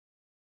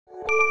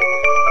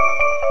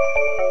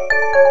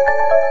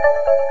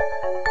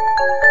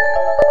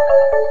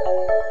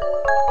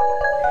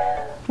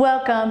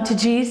Welcome to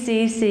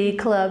GCC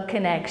Club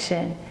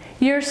Connection,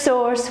 your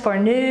source for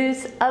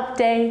news,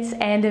 updates,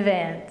 and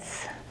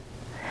events.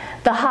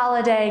 The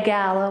Holiday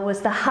Gala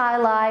was the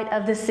highlight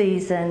of the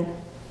season.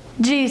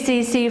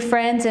 GCC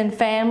friends and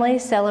family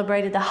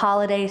celebrated the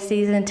holiday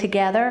season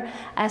together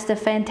as the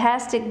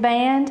fantastic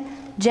band,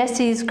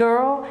 Jesse's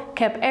Girl,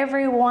 kept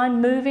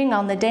everyone moving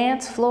on the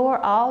dance floor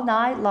all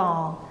night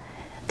long.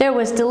 There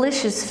was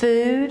delicious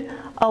food,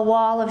 a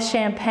wall of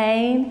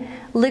champagne,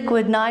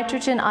 liquid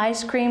nitrogen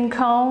ice cream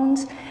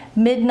cones,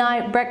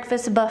 midnight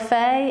breakfast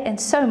buffet,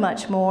 and so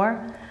much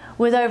more.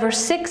 With over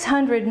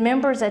 600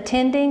 members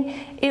attending,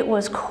 it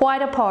was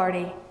quite a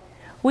party.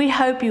 We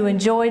hope you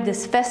enjoyed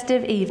this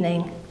festive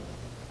evening.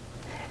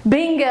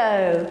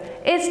 Bingo!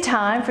 It's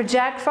time for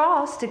Jack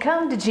Frost to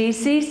come to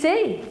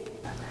GCC.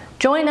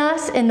 Join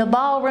us in the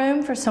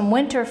ballroom for some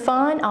winter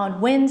fun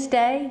on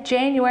Wednesday,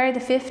 January the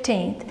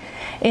 15th.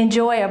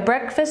 Enjoy a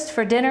breakfast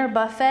for dinner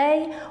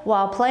buffet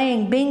while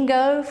playing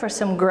bingo for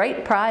some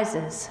great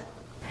prizes.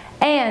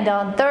 And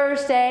on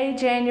Thursday,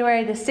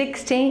 January the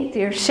 16th,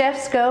 your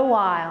chefs go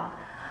wild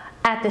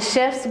at the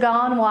Chefs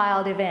Gone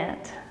Wild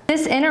event.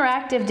 This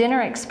interactive dinner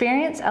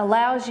experience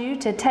allows you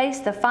to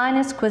taste the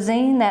finest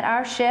cuisine that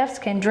our chefs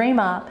can dream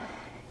up.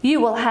 You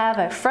will have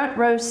a front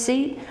row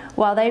seat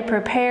while they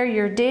prepare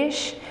your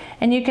dish,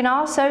 and you can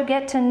also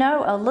get to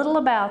know a little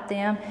about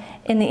them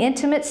in the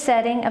intimate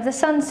setting of the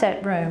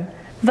Sunset Room.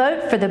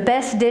 Vote for the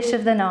best dish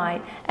of the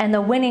night, and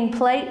the winning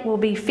plate will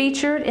be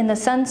featured in the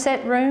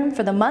Sunset Room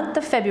for the month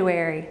of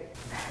February.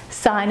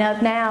 Sign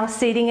up now,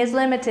 seating is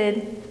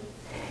limited.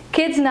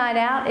 Kids Night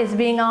Out is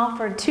being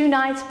offered 2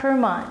 nights per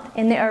month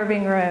in the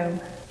Irving Room.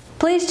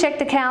 Please check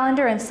the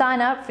calendar and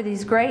sign up for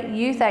these great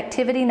youth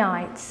activity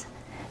nights.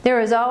 There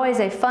is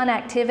always a fun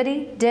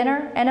activity,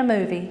 dinner, and a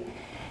movie.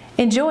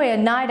 Enjoy a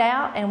night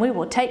out and we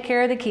will take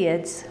care of the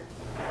kids.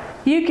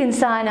 You can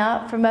sign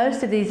up for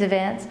most of these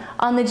events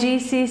on the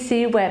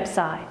GCC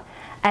website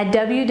at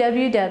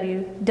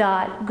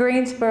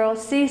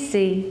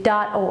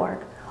www.greensborocc.org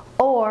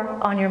or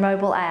on your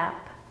mobile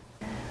app.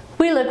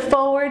 We look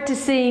forward to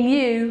seeing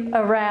you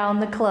around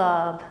the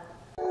club.